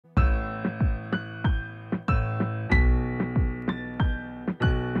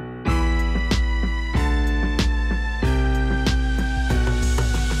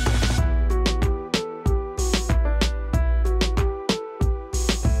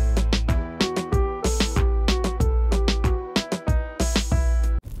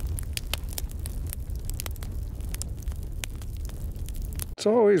It's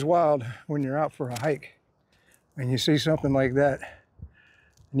always wild when you're out for a hike and you see something like that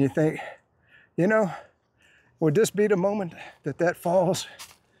and you think, you know, would this be the moment that falls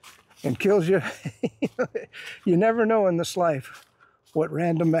and kills you? You never know in this life what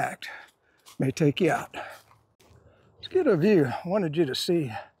random act may take you out. Let's get a view. I wanted you to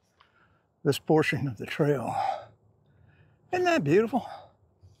see this portion of the trail. Isn't that beautiful?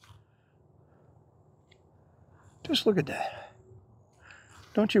 Just look at that.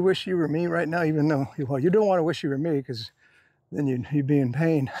 Don't you wish you were me right now, even though, well, you don't want to wish you were me because then you'd be in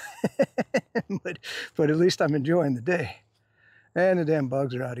pain. but at least I'm enjoying the day. And the damn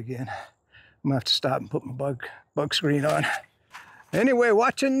bugs are out again. I'm gonna have to stop and put my bug screen on. Anyway,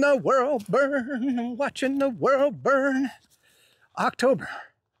 watching the world burn, watching the world burn. October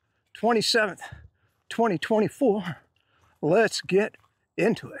 27th, 2024. Let's get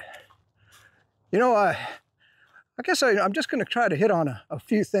into it. You know, I guess I'm just going to try to hit on a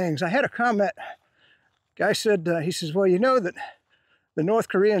few things. I had a comment. Guy said, he says, well, you know that the North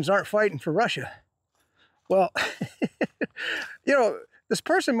Koreans aren't fighting for Russia. Well, you know, this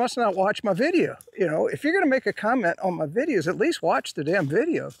person must not watch my video. You know, if you're going to make a comment on my videos, at least watch the damn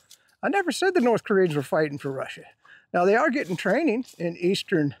video. I never said the North Koreans were fighting for Russia. Now, they are getting training in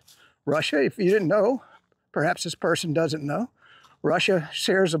Eastern Russia. If you didn't know, perhaps this person doesn't know, Russia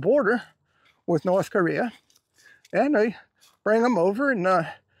shares a border with North Korea. And they bring them over and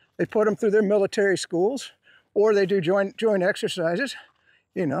they put them through their military schools, or they do joint exercises,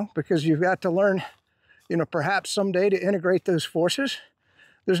 you know, because you've got to learn, you know, perhaps someday to integrate those forces.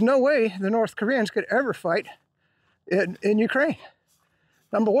 There's no way the North Koreans could ever fight in Ukraine.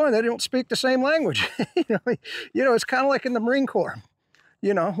 Number one, they don't speak the same language. You know, it's kind of like in the Marine Corps.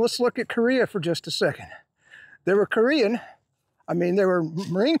 You know, let's look at Korea for just a second. There were there were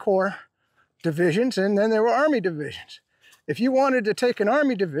Marine Corps divisions, and then there were Army divisions. If you wanted to take an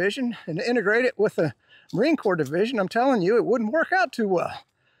Army division and integrate it with a Marine Corps division, I'm telling you, it wouldn't work out too well.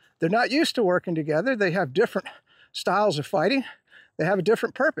 They're not used to working together. They have different styles of fighting. They have a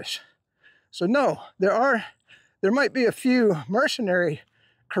different purpose. So no, there might be a few mercenary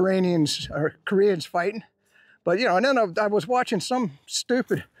Koreans fighting, but you know, and then I was watching some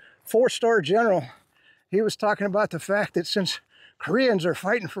stupid 4-star general. He was talking about the fact that since Koreans are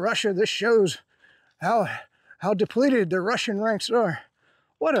fighting for Russia, this shows how depleted the Russian ranks are.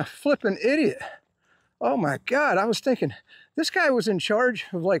 What a flippin' idiot. Oh my God, I was thinking, this guy was in charge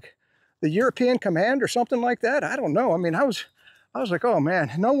of like the European Command or something like that. I don't know. I mean, I was like, oh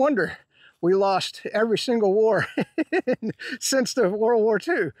man, no wonder we lost every single war since the World War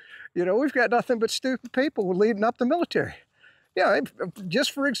II. You know, we've got nothing but stupid people leading up the military. Yeah, just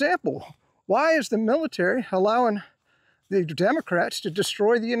for example, why is the military allowing the Democrats to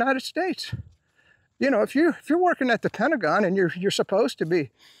destroy the United States? You know, if you're working at the Pentagon and you're supposed to be,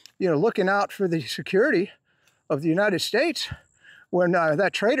 you know, looking out for the security of the United States, when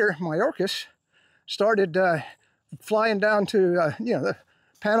that traitor Mayorkas started flying down to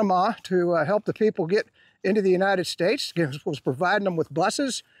Panama to help the people get into the United States, was providing them with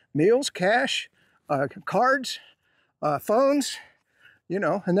buses, meals, cash, cards, phones, you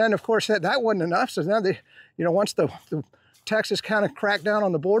know, and then of course that wasn't enough. So now they, you know, once the Texas kind of cracked down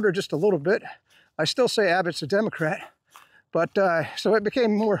on the border just a little bit. I still say Abbott's a Democrat, but so it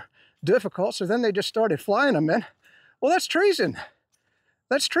became more difficult. So then they just started flying them in. Well, that's treason.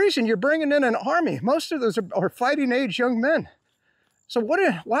 That's treason. You're bringing in an army. Most of those are fighting age young men. So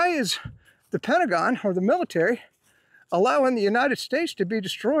why is the Pentagon or the military allowing the United States to be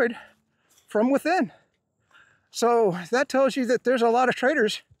destroyed from within? So that tells you that there's a lot of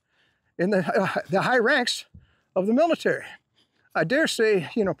traitors in the high ranks of the military. I dare say,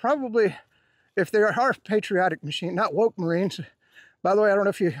 you know, probably if there are patriotic machine, not woke Marines. By the way, I don't know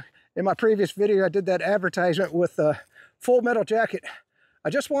if you, in my previous video, I did that advertisement with Full Metal Jacket. I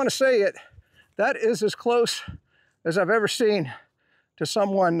just want to say it, that is as close as I've ever seen to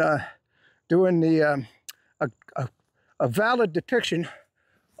someone doing the a valid depiction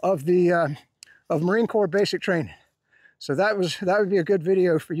of the of Marine Corps basic training. So that would be a good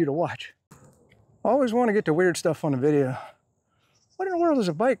video for you to watch. I always want to get the weird stuff on the video. What in the world is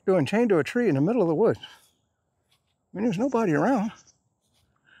a bike doing chained to a tree in the middle of the woods? I mean, there's nobody around.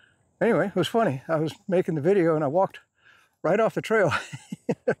 Anyway, it was funny. I was making the video and I walked right off the trail.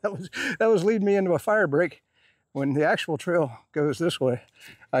 that was leading me into a fire break when the actual trail goes this way.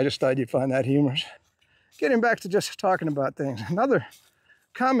 I just thought you'd find that humorous. Getting back to just talking about things. Another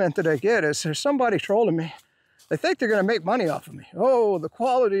comment that I get is there's somebody trolling me. They think they're going to make money off of me. Oh, the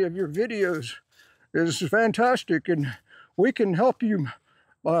quality of your videos is fantastic and we can help you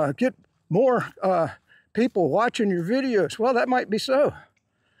get more people watching your videos. Well, that might be so.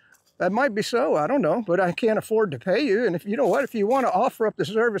 That might be so, I don't know, but I can't afford to pay you. And if you know what, if you want to offer up the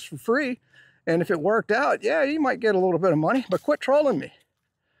service for free, and if it worked out, yeah, you might get a little bit of money, but quit trolling me.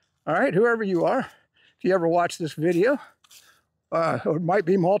 All right, whoever you are, if you ever watch this video, or it might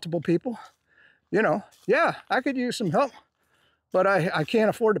be multiple people, you know, yeah, I could use some help, but I can't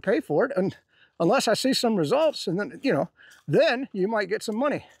afford to pay for it, and unless I see some results, and then, you know, then you might get some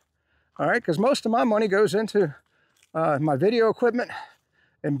money. All right, because most of my money goes into my video equipment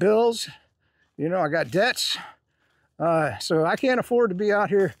and bills. You know, I got debts, so I can't afford to be out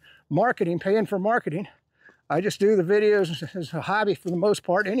here marketing, paying for marketing. I just do the videos as a hobby for the most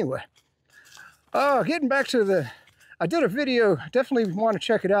part anyway. Oh, getting back to I did a video, definitely want to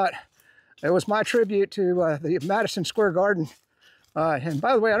check it out. It was my tribute to the Madison Square Garden. And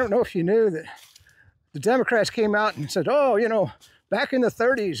by the way, I don't know if you knew that the Democrats came out and said, oh, you know, back in the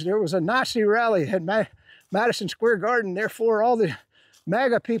 30s, there was a Nazi rally at Madison Square Garden. Therefore, all the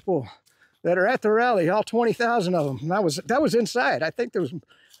MAGA people that are at the rally, all 20,000 of them, and that was inside. I think there was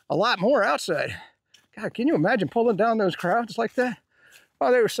a lot more outside. God, can you imagine pulling down those crowds like that?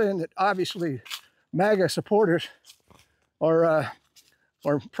 Well, they were saying that obviously MAGA supporters are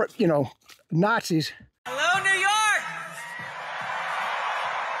you know, Nazis. Hello, New York!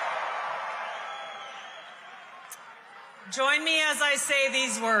 Join me as I say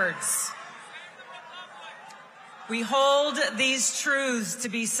these words. We hold these truths to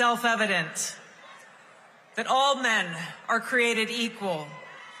be self-evident, that all men are created equal,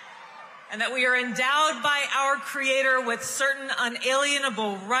 and that we are endowed by our Creator with certain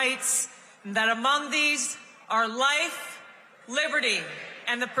unalienable rights, and that among these are life, liberty,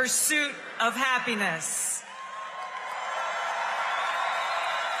 and the pursuit of happiness.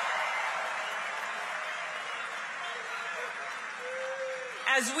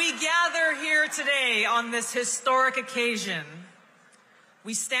 As we gather here today on this historic occasion,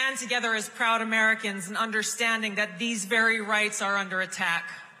 we stand together as proud Americans in understanding that these very rights are under attack.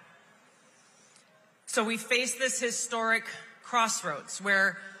 So we face this historic crossroads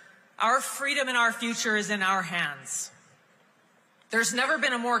where our freedom and our future is in our hands. There's never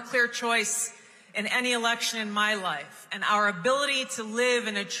been a more clear choice in any election in my life, and our ability to live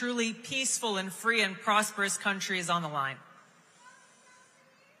in a truly peaceful and free and prosperous country is on the line.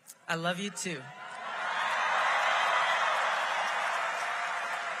 I love you too.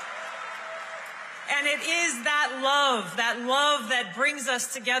 And it is that love that brings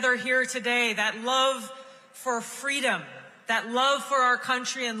us together here today, that love for freedom, that love for our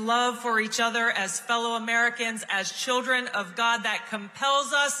country and love for each other as fellow Americans, as children of God, that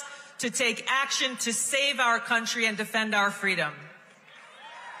compels us to take action to save our country and defend our freedom.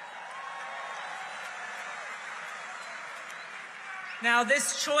 Now,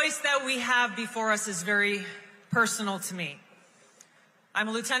 this choice that we have before us is very personal to me. I'm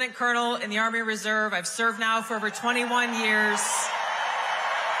a lieutenant colonel in the Army Reserve. I've served now for over 21 years.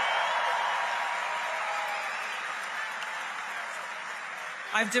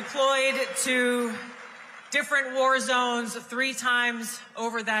 I've deployed to different war zones 3 times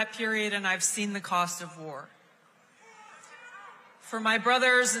over that period, and I've seen the cost of war. For my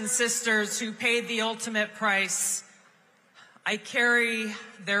brothers and sisters who paid the ultimate price, I carry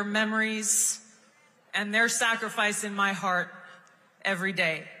their memories and their sacrifice in my heart every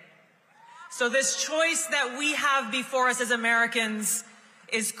day. So this choice that we have before us as Americans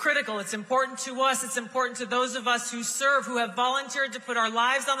is critical. It's important to us. It's important to those of us who serve, who have volunteered to put our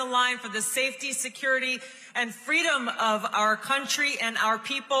lives on the line for the safety, security, and freedom of our country and our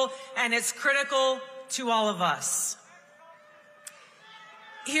people, and it's critical to all of us.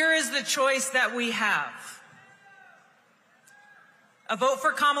 Here is the choice that we have. A vote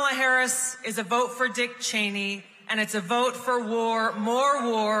for Kamala Harris is a vote for Dick Cheney, and it's a vote for war, more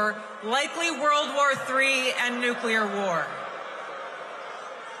war, likely World War III and nuclear war.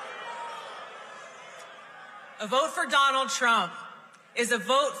 A vote for Donald Trump is a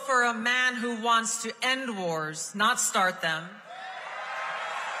vote for a man who wants to end wars, not start them,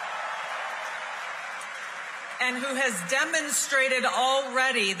 and who has demonstrated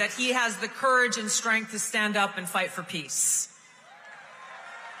already that he has the courage and strength to stand up and fight for peace.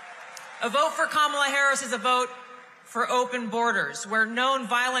 A vote for Kamala Harris is a vote for open borders, where known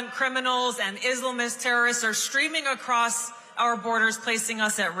violent criminals and Islamist terrorists are streaming across our borders, placing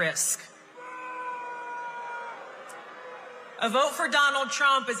us at risk. A vote for Donald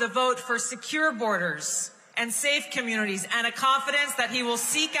Trump is a vote for secure borders and safe communities, and a confidence that he will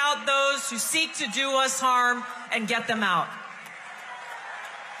seek out those who seek to do us harm and get them out.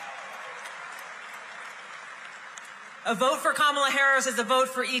 A vote for Kamala Harris is a vote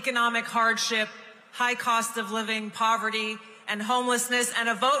for economic hardship, high cost of living, poverty, and homelessness, and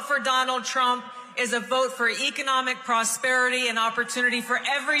a vote for Donald Trump is a vote for economic prosperity and opportunity for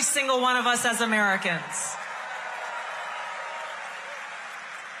every single one of us as Americans.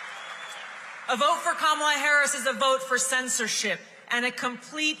 A vote for Kamala Harris is a vote for censorship and a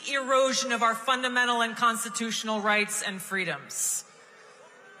complete erosion of our fundamental and constitutional rights and freedoms.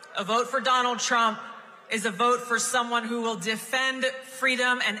 A vote for Donald Trump is a vote for someone who will defend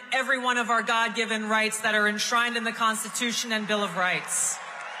freedom and every one of our God-given rights that are enshrined in the Constitution and Bill of Rights.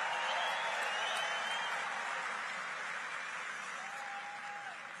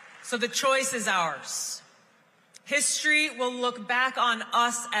 So the choice is ours. History will look back on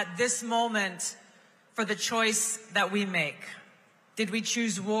us at this moment for the choice that we make. Did we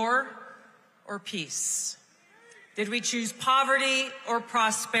choose war or peace? Did we choose poverty or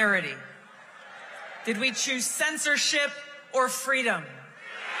prosperity? Did we choose censorship or freedom?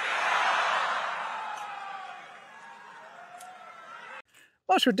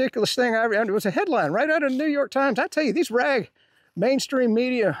 Most ridiculous thing I read was a headline right out of the New York Times. I tell you, these rag mainstream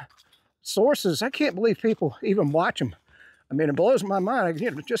media sources, I can't believe people even watch them. I mean, it blows my mind. I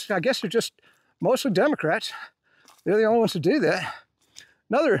guess they're just mostly Democrats. They're the only ones to do that.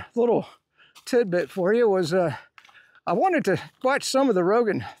 Another little tidbit for you was I wanted to watch some of the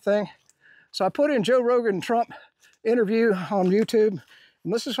Rogan thing. So I put in Joe Rogan Trump interview on YouTube.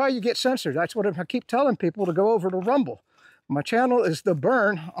 And this is how you get censored. That's what I keep telling people, to go over to Rumble. My channel is The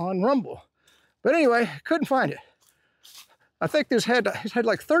Burn on Rumble. But anyway, couldn't find it. I think this had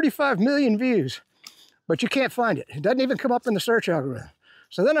like 35 million views, but you can't find it. It doesn't even come up in the search algorithm.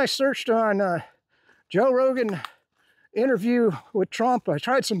 So then I searched on Joe Rogan interview with Trump. I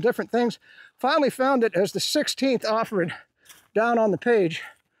tried some different things. Finally found it as the 16th offering down on the page.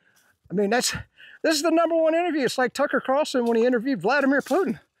 I mean, this is the #1 interview. It's like Tucker Carlson when he interviewed Vladimir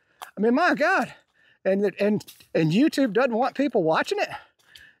Putin. I mean, my God. And YouTube doesn't want people watching it.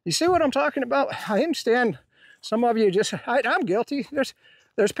 You see what I'm talking about? I understand some of you just, I'm guilty.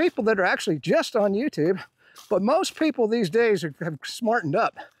 There's people that are actually just on YouTube, but most people these days have smartened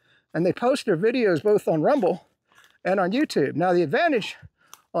up, and they post their videos both on Rumble and on YouTube. Now, the advantage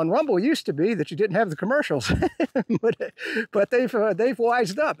on Rumble used to be that you didn't have the commercials, but they've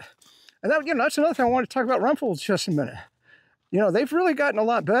wised up. And that, that's another thing I want to talk about Rumble just a minute. They've really gotten a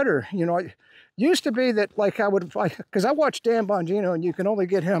lot better. It used to be that, because I watched Dan Bongino, and you can only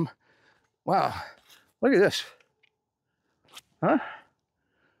get him. Wow, look at this. Huh?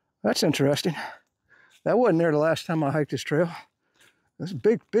 That's interesting. That wasn't there the last time I hiked this trail. That's a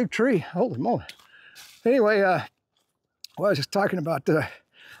big, big tree. Holy moly. Anyway, I was just talking about the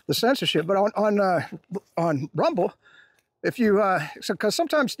censorship, but on Rumble, if you, because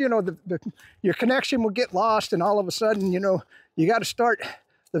sometimes, your connection will get lost, and all of a sudden, you got to start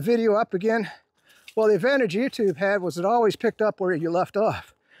the video up again. Well, the advantage YouTube had was it always picked up where you left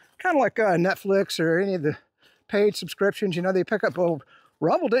off. Kind of like Netflix or any of the paid subscriptions, they pick up. Well,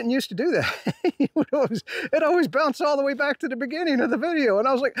 Rumble didn't used to do that. it always bounced all the way back to the beginning of the video. And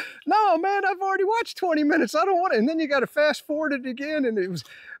I was like, no, man, I've already watched 20 minutes. I don't want it. And then you got to fast forward it again.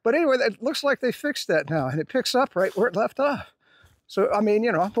 But anyway, it looks like they fixed that now, and it picks up right where it left off. So, I mean,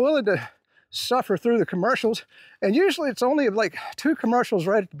 I'm willing to suffer through the commercials. And usually it's only like 2 commercials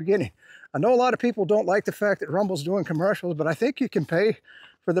right at the beginning. I know a lot of people don't like the fact that Rumble's doing commercials, but I think you can pay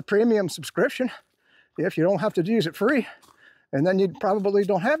for the premium subscription if you don't have to use it free. And then you probably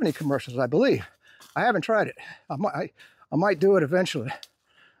don't have any commercials, I believe. I haven't tried it. I might do it eventually.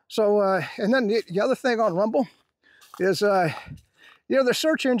 So, and then the other thing on Rumble is, the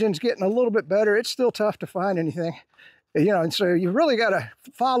search engine's getting a little bit better. It's still tough to find anything, and so you really got to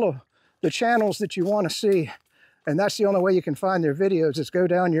follow the channels that you want to see. And that's the only way you can find their videos, is go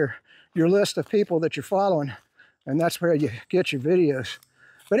down your list of people that you're following, and that's where you get your videos.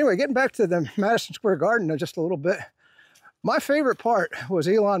 But anyway, getting back to the Madison Square Garden just a little bit, my favorite part was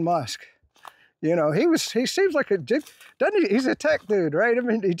Elon Musk. He seems like doesn't he? He's a tech dude, right? I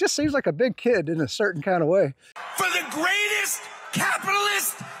mean, he just seems like a big kid in a certain kind of way. For the greatest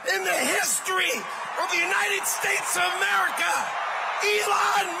capitalist in the history of the United States of America,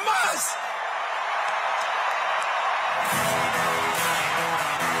 Elon Musk.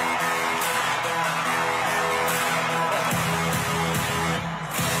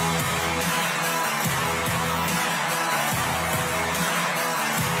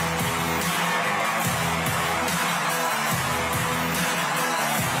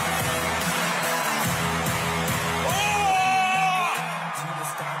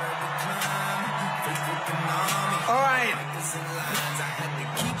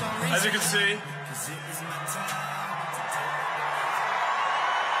 As you can see,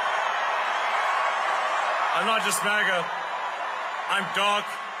 I'm not just MAGA, I'm dark,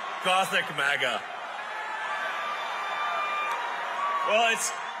 gothic MAGA. Well,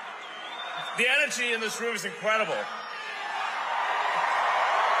 the energy in this room is incredible.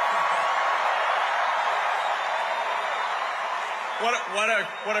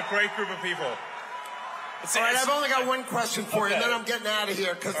 What a great group of people. All right, I've only got one question for you, and then I'm getting out of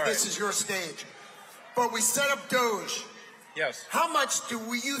here because this is your stage. But we set up Doge. Yes. How much do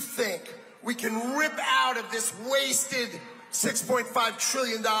you think we can rip out of this wasted $6.5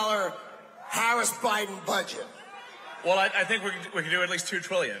 trillion Harris-Biden budget? Well, I think we can do at least $2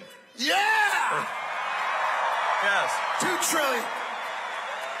 trillion. Yeah! Yes. $2 trillion.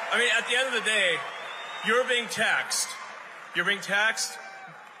 I mean, at the end of the day, you're being taxed. You're being taxed.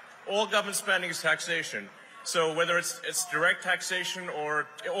 All government spending is taxation. So whether it's direct taxation or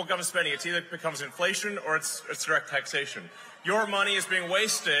all government spending, it either becomes inflation or it's direct taxation. Your money is being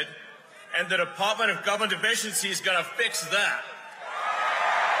wasted, and the Department of Government Efficiency is going to fix that.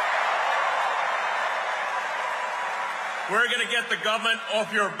 We're going to get the government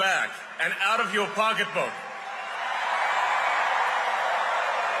off your back and out of your pocketbook.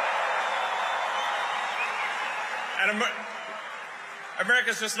 And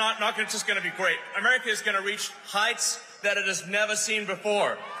America's just not just going to be great. America is going to reach heights that it has never seen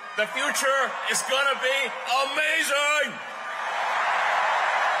before. The future is going to be amazing.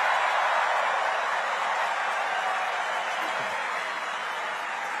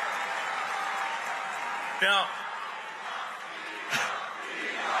 Now,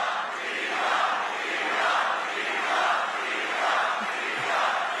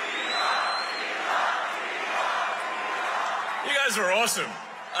 you guys are awesome.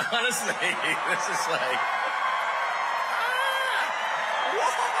 Honestly, this is like...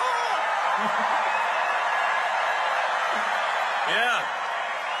 Yeah.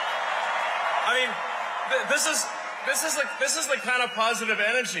 I mean, this is the kind of positive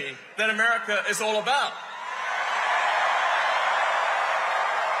energy that America is all about.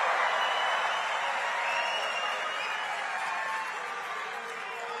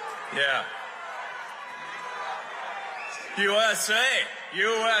 Yeah. USA,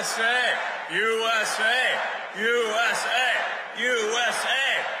 USA, USA, USA,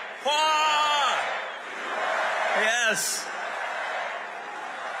 USA. Wah! Yes.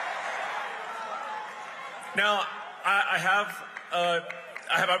 Now, I have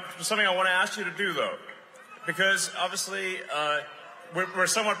something I want to ask you to do, though, because obviously we're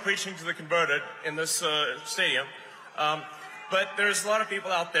somewhat preaching to the converted in this stadium, but there's a lot of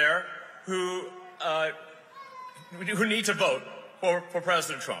people out there who need to vote for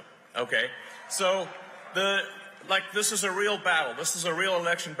President Trump. Okay, so this is a real battle. This is a real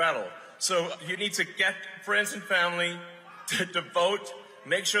election battle. So you need to get friends and family to vote.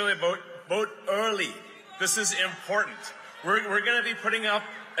 Make sure they vote early. This is important. We're going to be putting up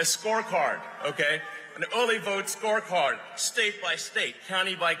a scorecard, okay? An early vote scorecard, state by state,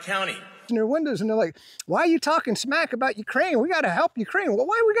 county by county. In their windows, and they're like, "Why are you talking smack about Ukraine? We got to help Ukraine." Well,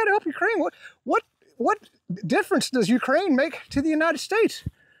 why we got to help Ukraine? What difference does Ukraine make to the United States?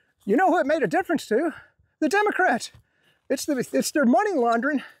 You know who it made a difference to? The Democrats. It's their money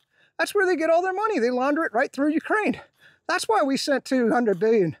laundering. That's where they get all their money. They launder it right through Ukraine. That's why we sent $200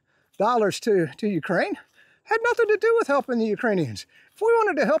 billion to Ukraine. Had nothing to do with helping the Ukrainians. If we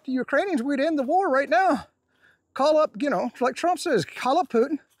wanted to help the Ukrainians, we'd end the war right now. Call up, like Trump says, call up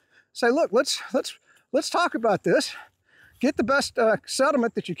Putin. Say, look, let's talk about this. Get the best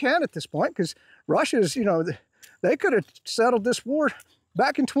settlement that you can at this point, because Russia's, they could have settled this war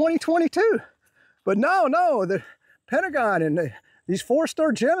back in 2022. But no, the Pentagon and these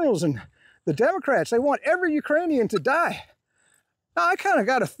four-star generals and the Democrats, they want every Ukrainian to die. Now, I kind of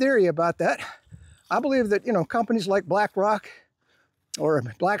got a theory about that. I believe that, companies like BlackRock or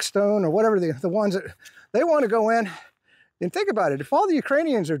Blackstone or whatever, the ones that they want to go in and think about it. If all the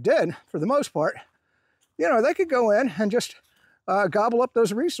Ukrainians are dead, for the most part, they could go in and just gobble up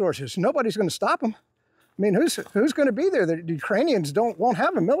those resources. Nobody's going to stop them. I mean, who's going to be there? The Ukrainians won't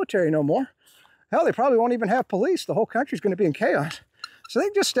have a military no more. Hell, they probably won't even have police. The whole country's going to be in chaos. So they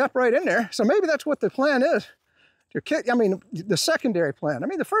can just step right in there. So maybe that's what the plan is. The secondary plan.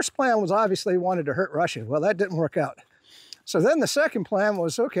 The first plan was obviously wanted to hurt Russia. Well, that didn't work out. So then the second plan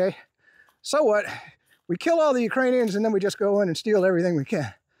was, okay, so what? We kill all the Ukrainians and then we just go in and steal everything we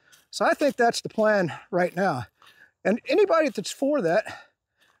can. So I think that's the plan right now. And anybody that's for that,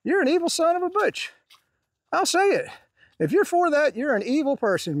 you're an evil son of a bitch. I'll say it. If you're for that, you're an evil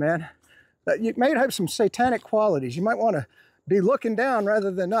person, man. You may have some satanic qualities. You might want to be looking down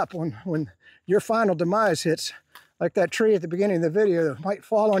rather than up when your final demise hits. Like that tree at the beginning of the video that might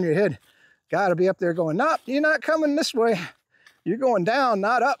fall on your head. God will be up there going, nope, you're not coming this way. You're going down,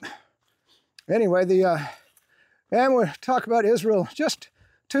 not up. Anyway, and we'll talk about Israel just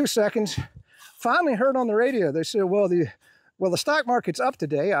 2 seconds. Finally heard on the radio, they said, well, the stock market's up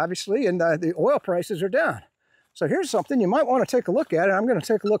today, obviously, and the oil prices are down. So here's something you might want to take a look at, and I'm going to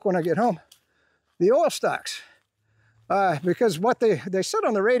take a look when I get home. The oil stocks. Because what they said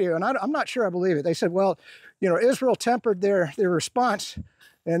on the radio, and I'm not sure I believe it, they said, well, you know, Israel tempered their response,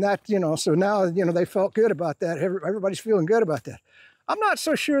 and that, you know, so now, you know, they felt good about that. Everybody's feeling good about that. I'm not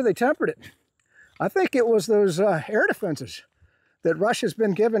so sure they tempered it. I think it was those air defenses that Russia's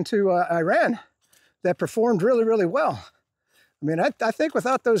been given to Iran that performed really, really well. I mean, I think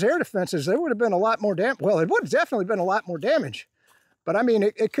without those air defenses, there would have been a lot more damage. Well, it would have definitely been a lot more damage. But I mean,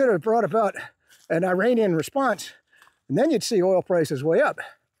 it could have brought about an Iranian response, and then you'd see oil prices way up.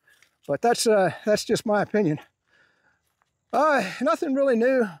 But that's just my opinion. Nothing really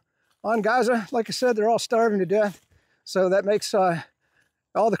new on Gaza. Like I said, they're all starving to death. So that makes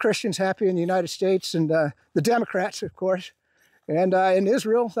all the Christians happy in the United States, and the Democrats, of course. And in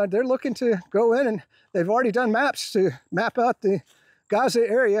Israel, they're looking to go in, and they've already done maps to map out the Gaza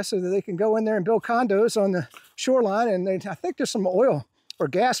area so that they can go in there and build condos on the shoreline. And I think there's some oil or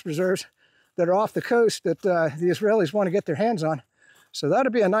gas reserves that are off the coast that the Israelis want to get their hands on. So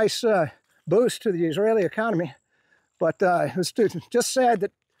that'll be a nice boost to the Israeli economy. But it was just sad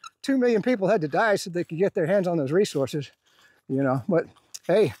that 2 million people had to die so they could get their hands on those resources, you know. But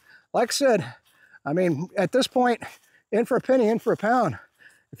hey, like I said, I mean, at this point, in for a penny, in for a pound.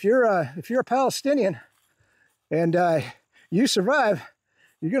 If you're a Palestinian and you survive,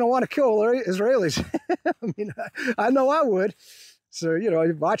 you're gonna want to kill Israelis. I mean, I know I would. So, you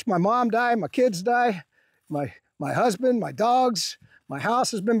know, watch my mom die, my kids die, my husband, my dogs, my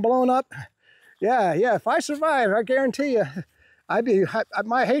house has been blown up. Yeah, if I survive, I guarantee you,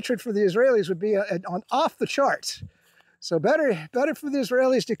 my hatred for the Israelis would be on off the charts. So better for the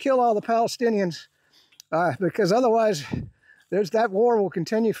Israelis to kill all the Palestinians, because otherwise, that war will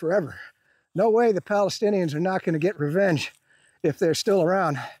continue forever. No way the Palestinians are not going to get revenge if they're still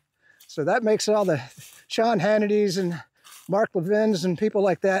around. So that makes all the Sean Hannitys and Mark Levins and people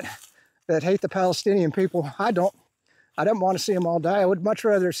like that hate the Palestinian people. I don't want to see them all die. I would much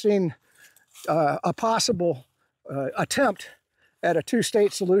rather have seen a possible attempt at a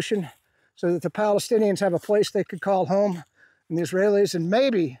two-state solution so that the Palestinians have a place they could call home, and the Israelis, and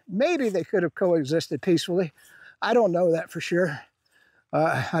maybe they could have coexisted peacefully. I don't know that for sure.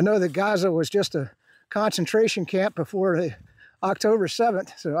 I know that Gaza was just a concentration camp before October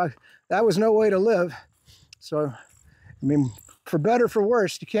 7th, so that was no way to live. So, I mean, for better or for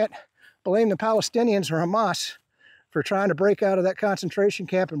worse, you can't blame the Palestinians or Hamas for trying to break out of that concentration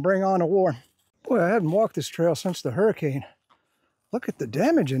camp and bring on a war. Boy, I haven't walked this trail since the hurricane. Look at the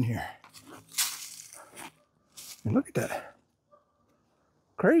damage in here. And look at that.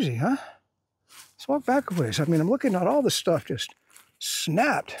 Crazy, huh? Let's walk back a ways. I mean, I'm looking at all this stuff just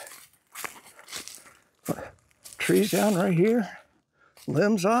snapped. Trees down right here.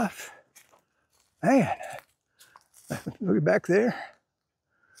 Limbs off. Man. Look back there.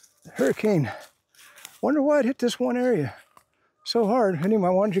 The hurricane. Wonder why it hit this one area so hard. Anyway,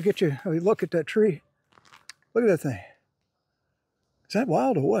 why don't you get a look at that tree? Look at that thing. Is that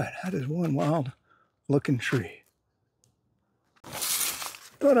wild or what? That is one wild looking tree.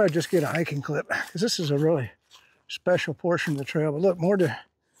 Thought I'd just get a hiking clip because this is a really special portion of the trail. But look,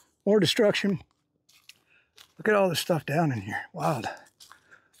 more destruction. Look at all this stuff down in here. Wild.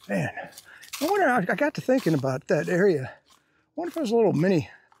 Man, I wonder, I got to thinking about that area. I wonder if there's a little mini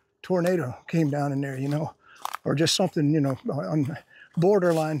tornado came down in there, you know, or just something, you know, on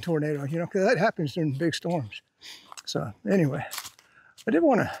borderline tornado, you know, because that happens during big storms. So anyway, I did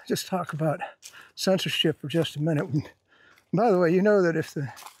want to just talk about censorship for just a minute. By the way, you know that if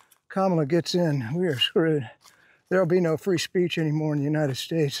the Kamala gets in, we are screwed. There'll be no free speech anymore in the United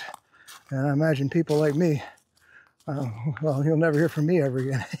States. And I imagine people like me, well, you'll never hear from me ever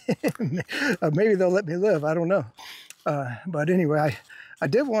again. Maybe they'll let me live, I don't know. But anyway, I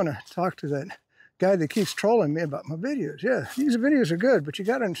did want to talk to that guy that keeps trolling me about my videos. Yeah, these videos are good, but you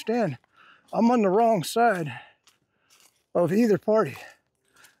got to understand, I'm on the wrong side of either party.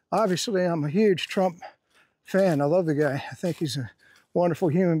 Obviously, I'm a huge Trump fan. I love the guy. I think he's a wonderful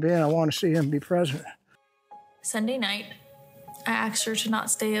human being. I want to see him be president. Sunday night, I asked her to not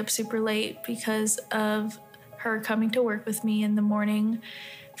stay up super late because of her coming to work with me in the morning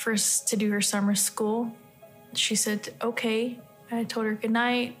to do her summer school. She said, okay. I told her good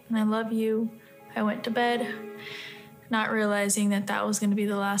night and I love you. I went to bed, not realizing that that was going to be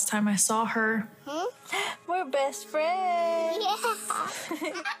the last time I saw her. We're best friends. Yeah.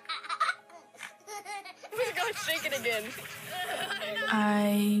 Oh my God, shake it again.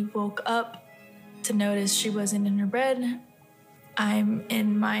 I woke up to notice she wasn't in her bed. I'm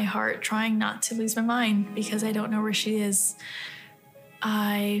in my heart trying not to lose my mind because I don't know where she is.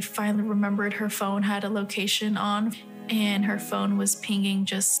 I finally remembered her phone had a location on, and her phone was pinging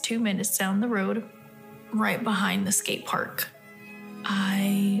just 2 minutes down the road, right behind the skate park.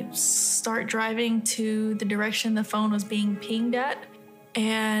 I start driving to the direction the phone was being pinged at,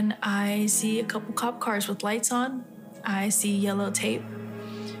 and I see a couple cop cars with lights on. I see yellow tape,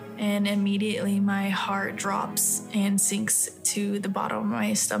 and immediately my heart drops and sinks to the bottom of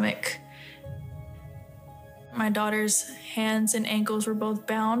my stomach. My daughter's hands and ankles were both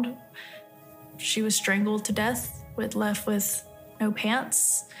bound. She was strangled to death, left with no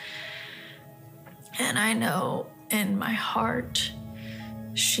pants. And I know in my heart,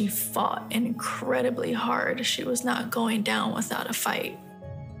 she fought incredibly hard. She was not going down without a fight.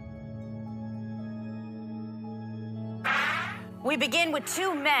 We begin with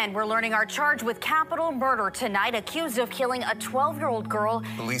two men we're learning are charged with capital murder tonight, accused of killing a 12-year-old girl.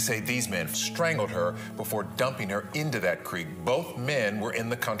 Police say these men strangled her before dumping her into that creek. Both men were in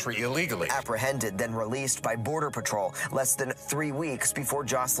the country illegally. Apprehended, then released by Border Patrol less than 3 weeks before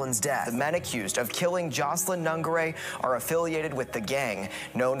Jocelyn's death. The men accused of killing Jocelyn Nungare are affiliated with the gang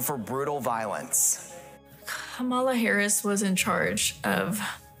known for brutal violence. Kamala Harris was in charge of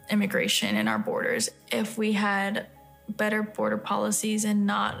immigration in our borders. If we had better border policies and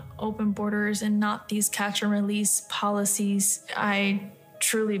not open borders and not these catch and release policies, I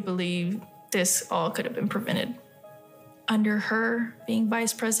truly believe this all could have been prevented. Under her being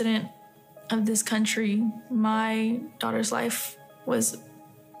vice president of this country, my daughter's life was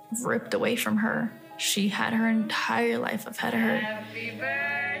ripped away from her. She had her entire life ahead of her. Happy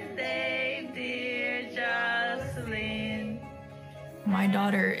birthday, dear Jocelyn. My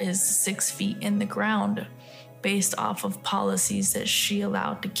daughter is 6 feet in the ground based off of policies that she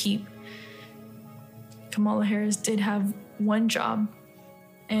allowed to keep. Kamala Harris did have one job,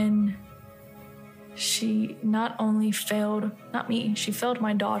 and she not only failed, not me, she failed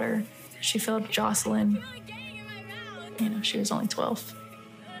my daughter. She failed Jocelyn. You know, she was only 12.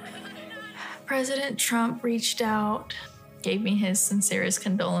 President Trump reached out, gave me his sincerest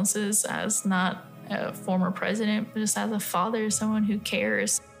condolences as not a former president, but just as a father, someone who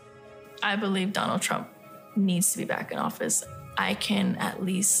cares. I believe Donald Trump needs to be back in office. I can at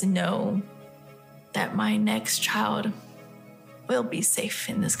least know that my next child will be safe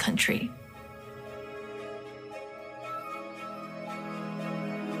in this country.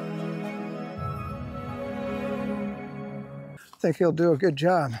 I think he'll do a good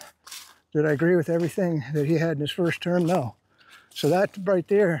job. Did I agree with everything that he had in his first term? No. So that right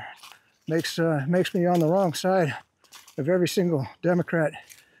there makes me on the wrong side of every single Democrat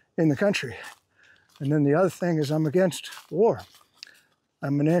in the country. And then the other thing is I'm against war.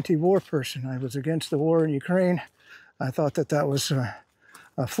 I'm an anti-war person. I was against the war in Ukraine. I thought that that was a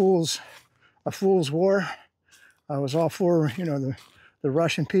fool's war. I was all for, you know, the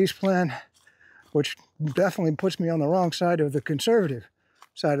Russian peace plan, which definitely puts me on the wrong side of the conservative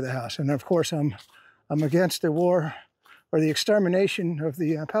side of the house. And of course, I'm against the war or the extermination of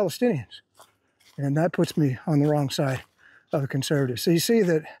the Palestinians. And that puts me on the wrong side of the conservatives. So you see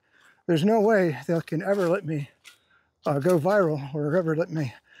that there's no way they can ever let me go viral or ever let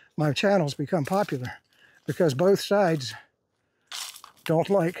my channels become popular, because both sides don't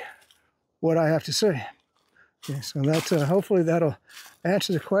like what I have to say. Okay, so that's hopefully that'll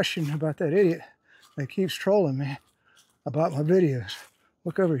answer the question about that idiot that keeps trolling me about my videos.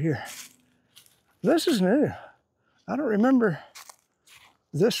 Look over here. This is new. I don't remember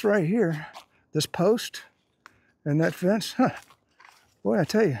this right here, this post and that fence. Huh. Boy, I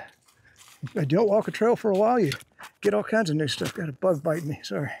tell you, if you don't walk a trail for a while, you get all kinds of new stuff. Got a bug biting me,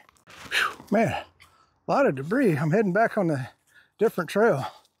 sorry. Whew, man, a lot of debris. I'm heading back on a different trail.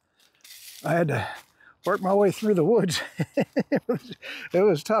 I had to work my way through the woods. it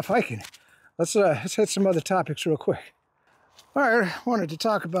was tough hiking. Let's hit some other topics real quick. All right, I wanted to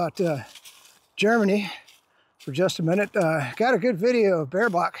talk about Germany for just a minute. Got a good video of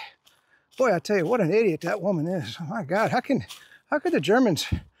Baerbock. Boy, I tell you, what an idiot that woman is. Oh my God, how could the Germans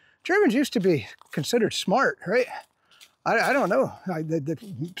used to be considered smart, right? I don't know.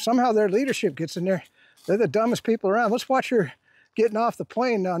 Somehow their leadership gets in there. They're the dumbest people around. Let's watch her getting off the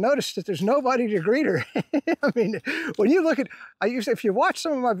plane. Now notice that there's nobody to greet her. I mean, when you look at, if you watch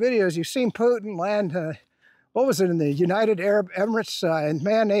some of my videos, you've seen Putin land, what was it, in the United Arab Emirates, and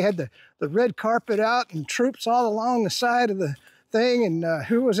man, they had the red carpet out and troops all along the side of the thing. And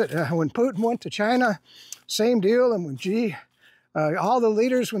who was it? When Putin went to China, same deal. And when all the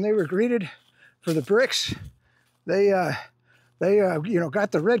leaders, when they were greeted for the BRICS, they They, you know,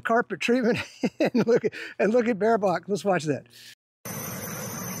 got the red carpet treatment. and look at Baerbock. Let's watch that.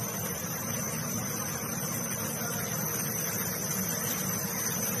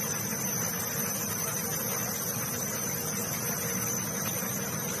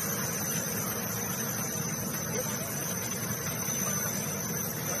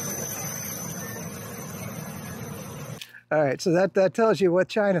 All right, so that tells you what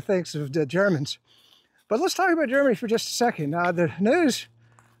China thinks of the Germans. But let's talk about Germany for just a second. Now, the news,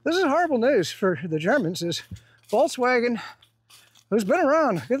 this is horrible news for the Germans, is Volkswagen, who's been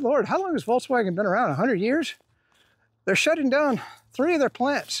around, good Lord, how long has Volkswagen been around? 100 years? They're shutting down 3 of their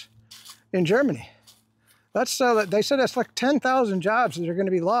plants in Germany. That's, they said that's like 10,000 jobs that are going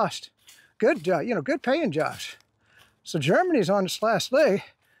to be lost. Good, you know, good paying jobs. So Germany's on its last leg.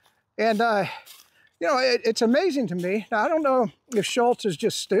 And, you know, it's amazing to me. Now, I don't know if Scholz is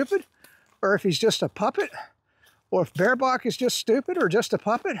just stupid, or if he's just a puppet, or if Baerbock is just stupid or just a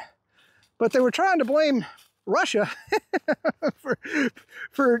puppet. But they were trying to blame Russia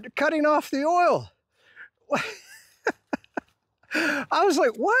for cutting off the oil. I was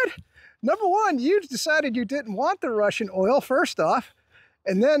like, what? Number one, you decided you didn't want the Russian oil, first off.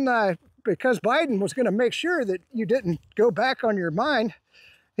 And then because Biden was going to make sure that you didn't go back on your mind,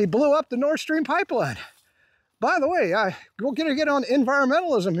 he blew up the Nord Stream pipeline. By the way, we're going to get on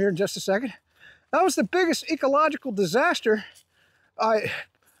environmentalism here in just a second. That was the biggest ecological disaster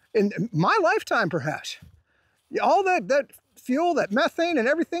in my lifetime, perhaps. All that fuel, that methane and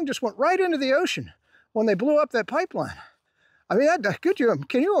everything just went right into the ocean when they blew up that pipeline. I mean,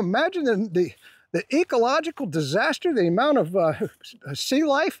 can you imagine the ecological disaster, the amount of sea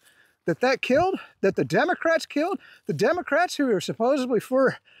life that killed, that the Democrats killed? The Democrats who are supposedly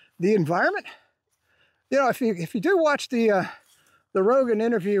for the environment? You know, if you do watch the Rogan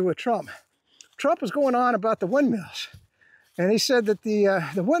interview with Trump was going on about the windmills. And he said that the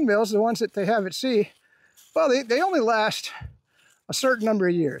windmills, the ones that they have at sea, well, they only last a certain number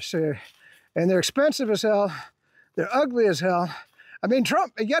of years. And they're expensive as hell. They're ugly as hell. I mean,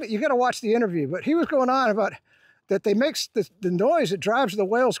 Trump, you got to watch the interview, but he was going on about that they make the noise that drives the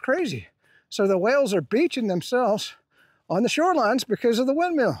whales crazy. So the whales are beaching themselves on the shorelines because of the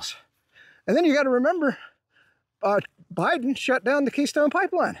windmills. And then you got to remember, Biden shut down the Keystone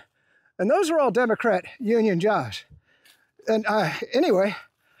Pipeline. And those are all Democrat union jobs. And anyway,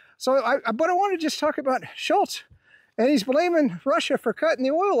 so but I want to just talk about Scholz. And he's blaming Russia for cutting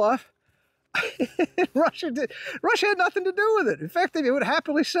the oil off. Russia had nothing to do with it. In fact, they would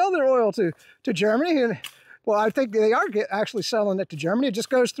happily sell their oil to Germany. And well, I think they are actually selling it to Germany. It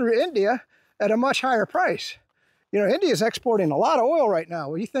just goes through India at a much higher price. You know, India's exporting a lot of oil right now.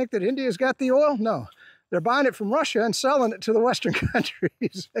 Well, you think that India's got the oil? No. They're buying it from Russia and selling it to the Western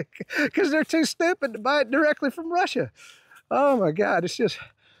countries because they're too stupid to buy it directly from Russia. Oh my God, it's just,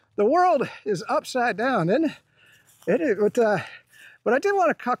 the world is upside down, isn't it? But I did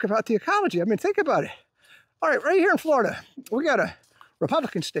want to talk about the ecology. I mean, think about it. All right, right here in Florida, we got a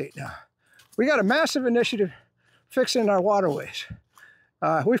Republican state now. We got a massive initiative fixing our waterways.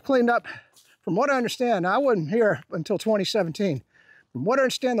 We've cleaned up, from what I understand, I wasn't here until 2017. From what I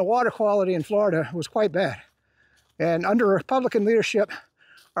understand, the water quality in Florida was quite bad. And under Republican leadership,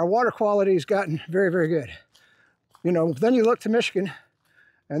 our water quality has gotten very, very good. You know, then you look to Michigan,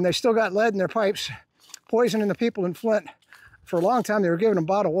 and they still got lead in their pipes, poisoning the people in Flint. For a long time, they were giving them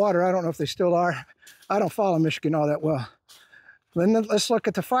bottled water. I don't know if they still are. I don't follow Michigan all that well. Then let's look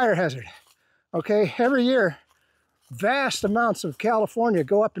at the fire hazard. Okay, every year, vast amounts of California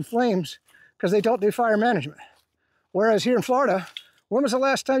go up in flames because they don't do fire management. Whereas here in Florida, when was the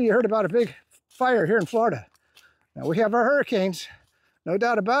last time you heard about a big fire here in Florida? Now, we have our hurricanes, no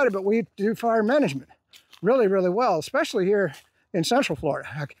doubt about it, but we do fire management really, really well, especially here in Central Florida.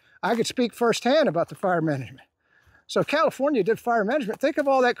 I could speak firsthand about the fire management. So California did fire management. Think of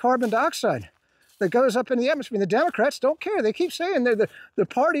all that carbon dioxide that goes up in the atmosphere. The Democrats don't care. They keep saying they're the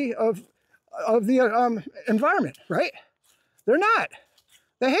party of the environment, right? They're not.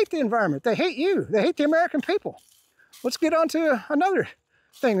 They hate the environment. They hate you. They hate the American people. Let's get on to another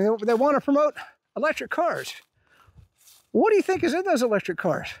thing. They want to promote electric cars. What do you think is in those electric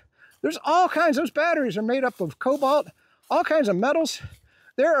cars? There's all kinds. Those batteries are made up of cobalt, all kinds of metals.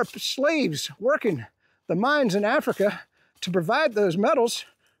 There are slaves working the mines in Africa to provide those metals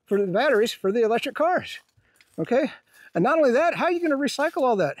for the batteries for the electric cars, okay? And not only that, how are you going to recycle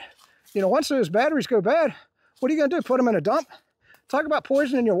all that? You know, once those batteries go bad, what are you going to do? Put them in a dump? Talk about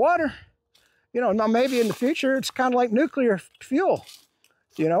poisoning your water. You know, now maybe in the future, it's kind of like nuclear fuel.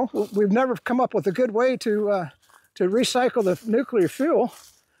 You know, we've never come up with a good way to recycle the nuclear fuel.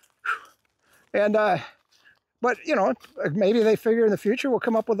 And But, you know, maybe they figure in the future we'll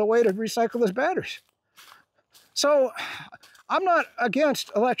come up with a way to recycle those batteries. So I'm not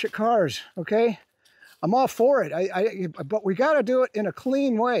against electric cars, okay? I'm all for it. But we got to do it in a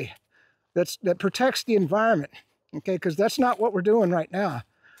clean way that protects the environment, okay? Because that's not what we're doing right now.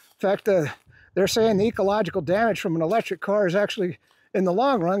 In fact, they're saying the ecological damage from an electric car is actually, in the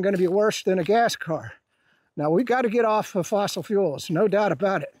long run, going to be worse than a gas car. Now, we got to get off of fossil fuels, no doubt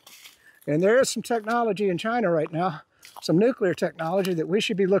about it. And there is some technology in China right now, some nuclear technology that we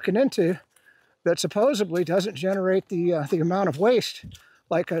should be looking into that supposedly doesn't generate the amount of waste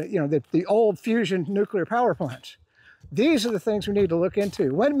like you know, the old fusion nuclear power plants. These are the things we need to look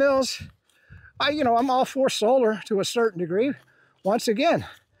into. Windmills, I'm all for solar to a certain degree. Once again,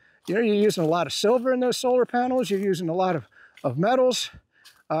 you know, you're using a lot of silver in those solar panels. You're using a lot of metals.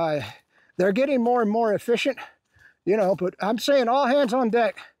 They're getting more and more efficient, you know, but I'm saying all hands on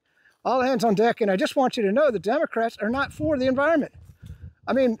deck. All hands on deck, and I just want you to know the Democrats are not for the environment.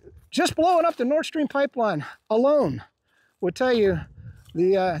 I mean, just blowing up the Nord Stream pipeline alone would tell you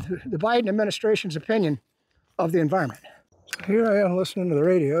the Biden administration's opinion of the environment. So here I am listening to the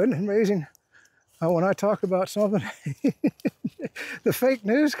radio. Isn't it amazing how when I talk about something, the fake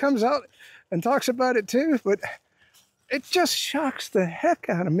news comes out and talks about it too? But it just shocks the heck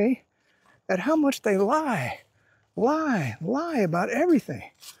out of me at how much they lie about everything.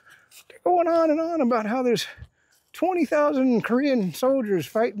 Going on and on about how there's 20,000 Korean soldiers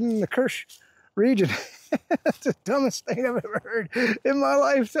fighting in the Kursk region. That's the dumbest thing I've ever heard in my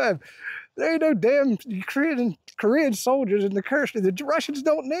lifetime. There ain't no damn Korean soldiers in the Kursk. The Russians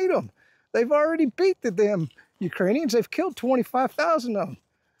don't need them. They've already beat the damn Ukrainians. They've killed 25,000 of them.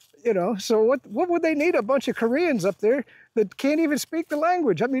 You know, so what would they need a bunch of Koreans up there that can't even speak the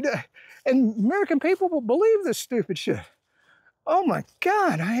language? I mean, and American people will believe this stupid shit. Oh my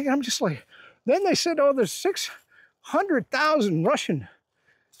God, I'm just like, then they said, oh, there's 600,000 Russian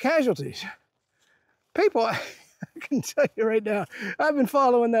casualties. People, I can tell you right now, I've been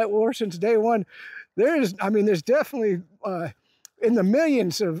following that war since day one. There's definitely in the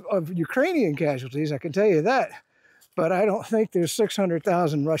millions of Ukrainian casualties, I can tell you that. But I don't think there's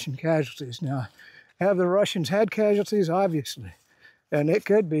 600,000 Russian casualties. Now, have the Russians had casualties? Obviously. And it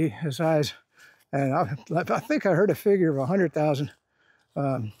could be as high as, and I think I heard a figure of 100,000,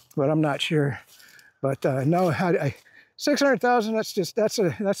 but I'm not sure. But no, 600,000.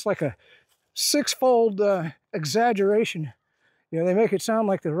 That's like a six-fold exaggeration. You know, they make it sound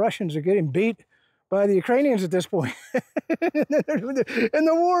like the Russians are getting beat by the Ukrainians at this point. And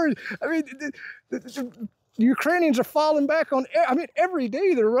the war, I mean, the Ukrainians are falling back on. I mean, every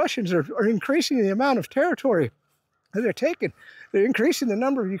day the Russians are increasing the amount of territory that they're taking. They're increasing the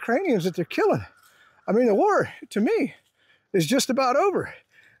number of Ukrainians that they're killing. I mean, the war, to me, is just about over.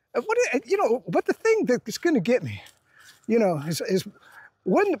 But the thing that's going to get me, you know, is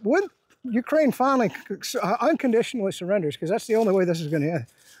when Ukraine finally unconditionally surrenders, because that's the only way this is going to end.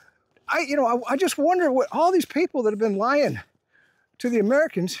 I just wonder what all these people that have been lying to the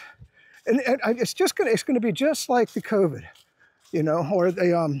Americans, and it's going to be just like the COVID, you know, or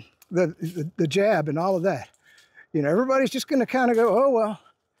the jab and all of that. You know, everybody's just going to kind of go, oh well,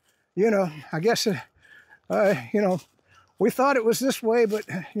 you know, I guess. You know, we thought it was this way, but,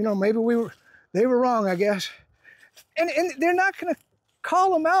 you know, maybe they were wrong, I guess. And they're not going to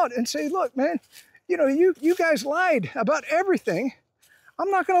call them out and say, look, man, you know, you guys lied about everything. I'm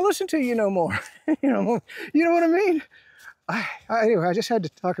not going to listen to you no more. You know what I mean? Anyway, I just had to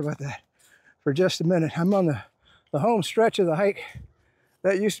talk about that for just a minute. I'm on the home stretch of the hike.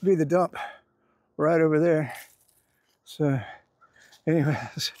 That used to be the dump right over there. So anyway,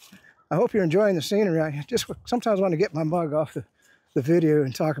 I hope you're enjoying the scenery. I just sometimes want to get my mug off the video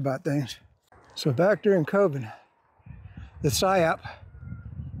and talk about things. So back during COVID, the PSYOP,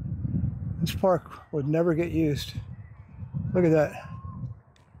 this park would never get used. Look at that.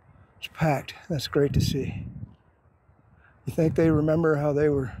 It's packed. That's great to see. You think they remember how they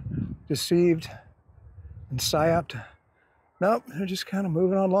were deceived and PSYOPed? Nope, they're just kind of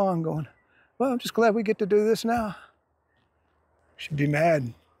moving on along going, well, I'm just glad we get to do this now. Should be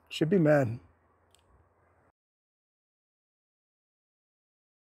mad. Should be mad.